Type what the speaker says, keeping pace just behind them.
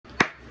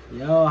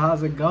Yo,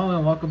 how's it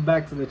going? Welcome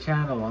back to the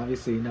channel.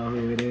 Obviously you know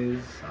who it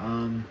is.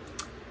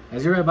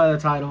 As you read by the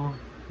title,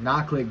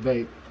 not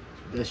clickbait,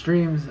 the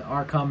streams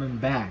are coming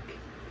back.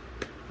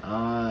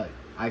 I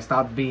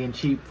stopped being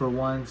cheap for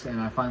once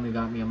and I finally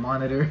got me a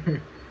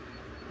monitor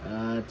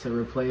to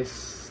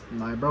replace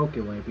my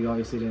broken one. If you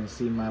obviously didn't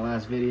see my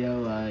last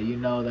video, you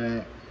know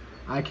that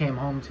I came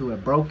home to a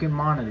broken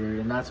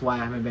monitor and that's why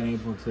I haven't been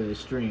able to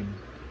stream.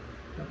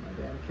 Got my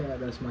damn cat,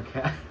 that's my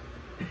cat.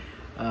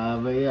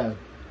 But yeah.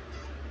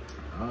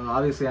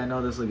 Obviously I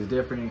know this looks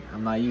different.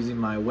 I'm not using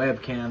my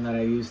webcam that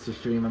I used to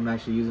stream. I'm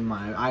actually using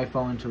my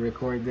iPhone to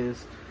record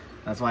this.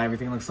 That's why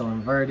everything looks so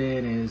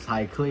inverted and it's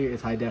high clear,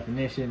 it's high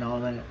definition,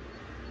 all that.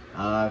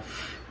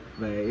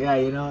 But yeah,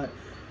 you know what?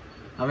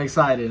 I'm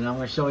excited and I'm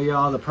gonna show you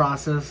all the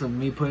process of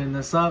me putting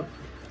this up.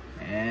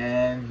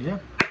 And yeah,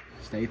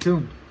 stay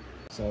tuned.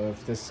 So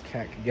if this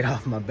cat could get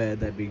off my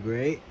bed, that'd be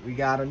great. We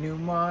got a new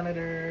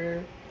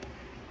monitor.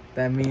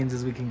 That means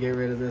is we can get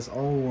rid of this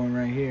old one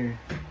right here.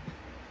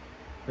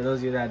 For those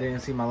of you that didn't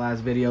see my last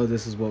video,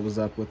 this is what was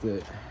up with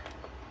it.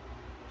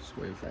 Just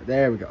wait for that.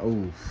 There we go.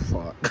 Oh,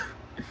 fuck.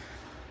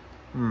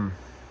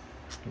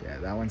 Yeah,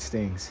 that one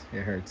stings.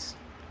 It hurts.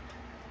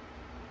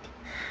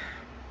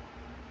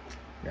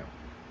 Yep.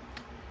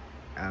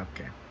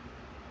 Okay.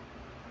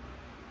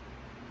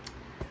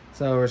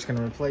 So we're just going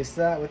to replace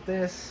that with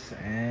this.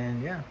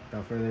 And yeah,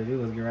 without further ado,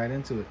 let's get right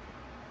into it.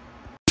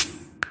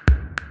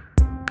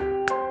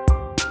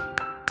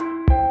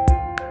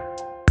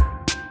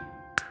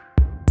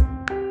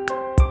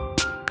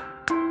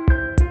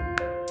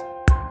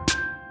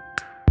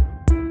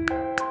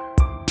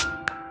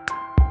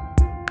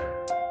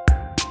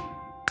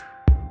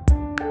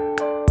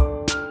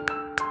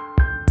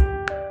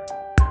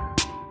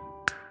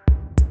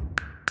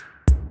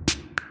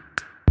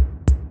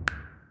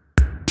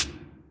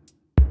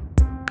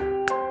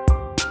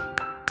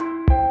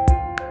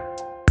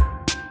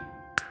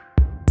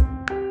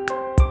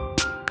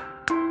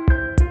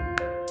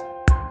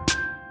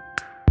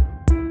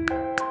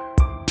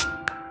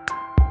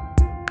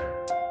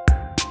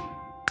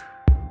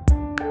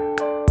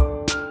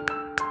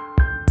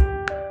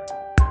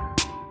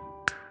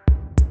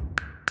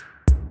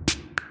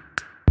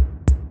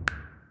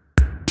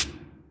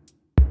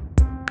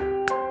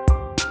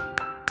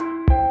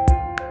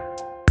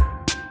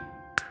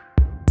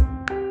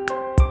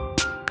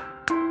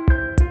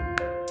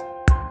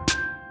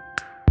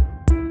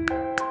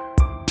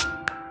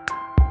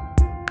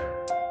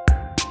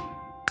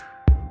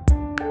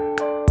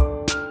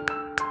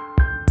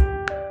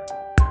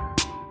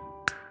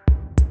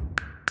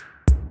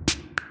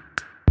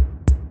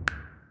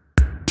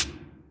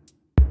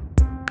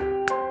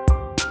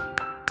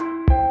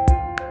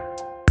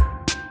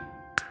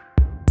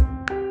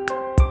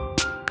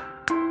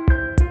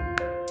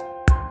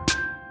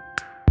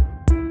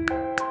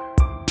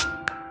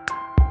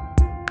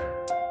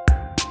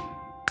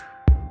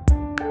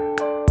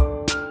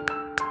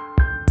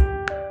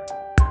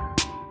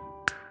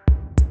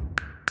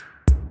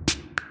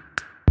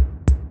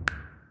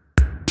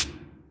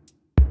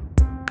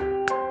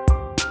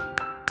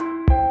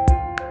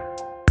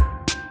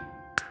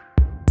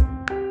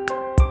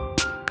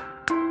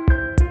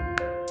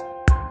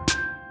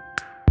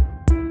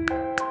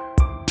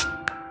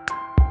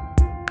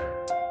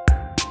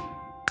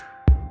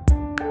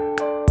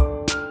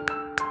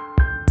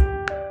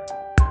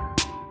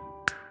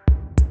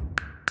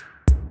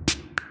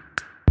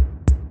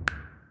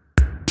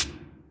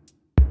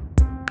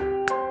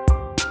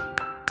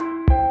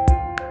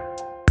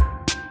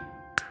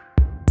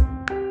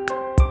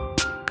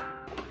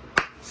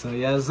 So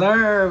yes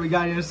sir, we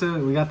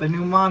got the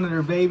new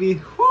monitor, baby.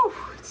 Whew,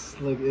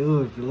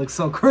 it looks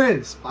so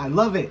crisp. I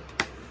love it.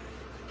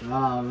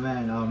 Oh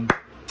man,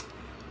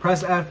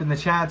 press F in the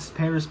chats.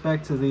 Pay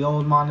respect to the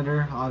old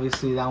monitor.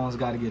 Obviously that one's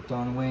got to get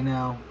thrown away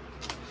now.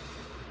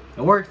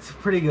 It worked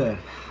pretty good.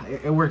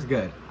 It worked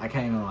good. I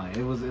can't even lie.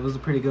 It was a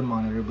pretty good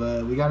monitor,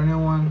 but we got a new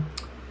one.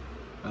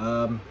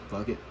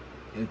 Fuck it.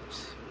 We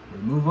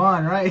move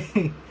on, right?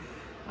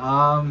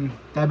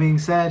 That being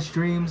said,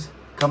 streams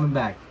coming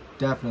back.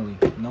 Definitely,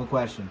 no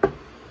question.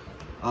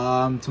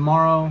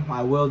 Tomorrow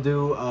I will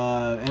do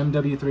a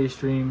MW3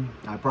 stream.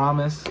 I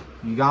promise.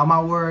 You got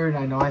my word.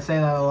 I know I say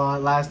that a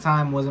lot. Last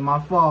time wasn't my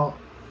fault,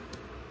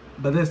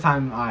 but this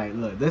time, all right.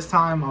 Look, this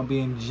time I'm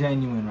being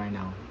genuine right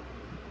now.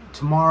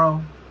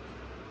 Tomorrow,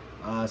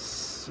 what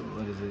is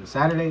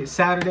it?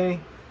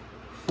 Saturday,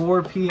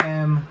 4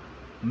 p.m.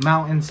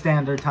 Mountain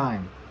Standard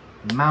Time.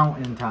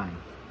 Mountain Time.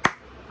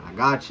 I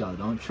got y'all.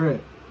 Don't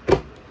trip.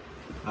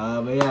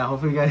 But yeah,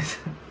 hopefully you guys.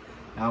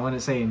 I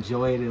wouldn't say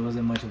enjoyed. It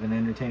wasn't much of an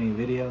entertaining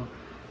video.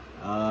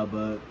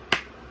 But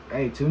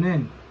hey, tune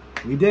in.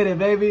 We did it,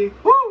 baby.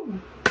 Woo!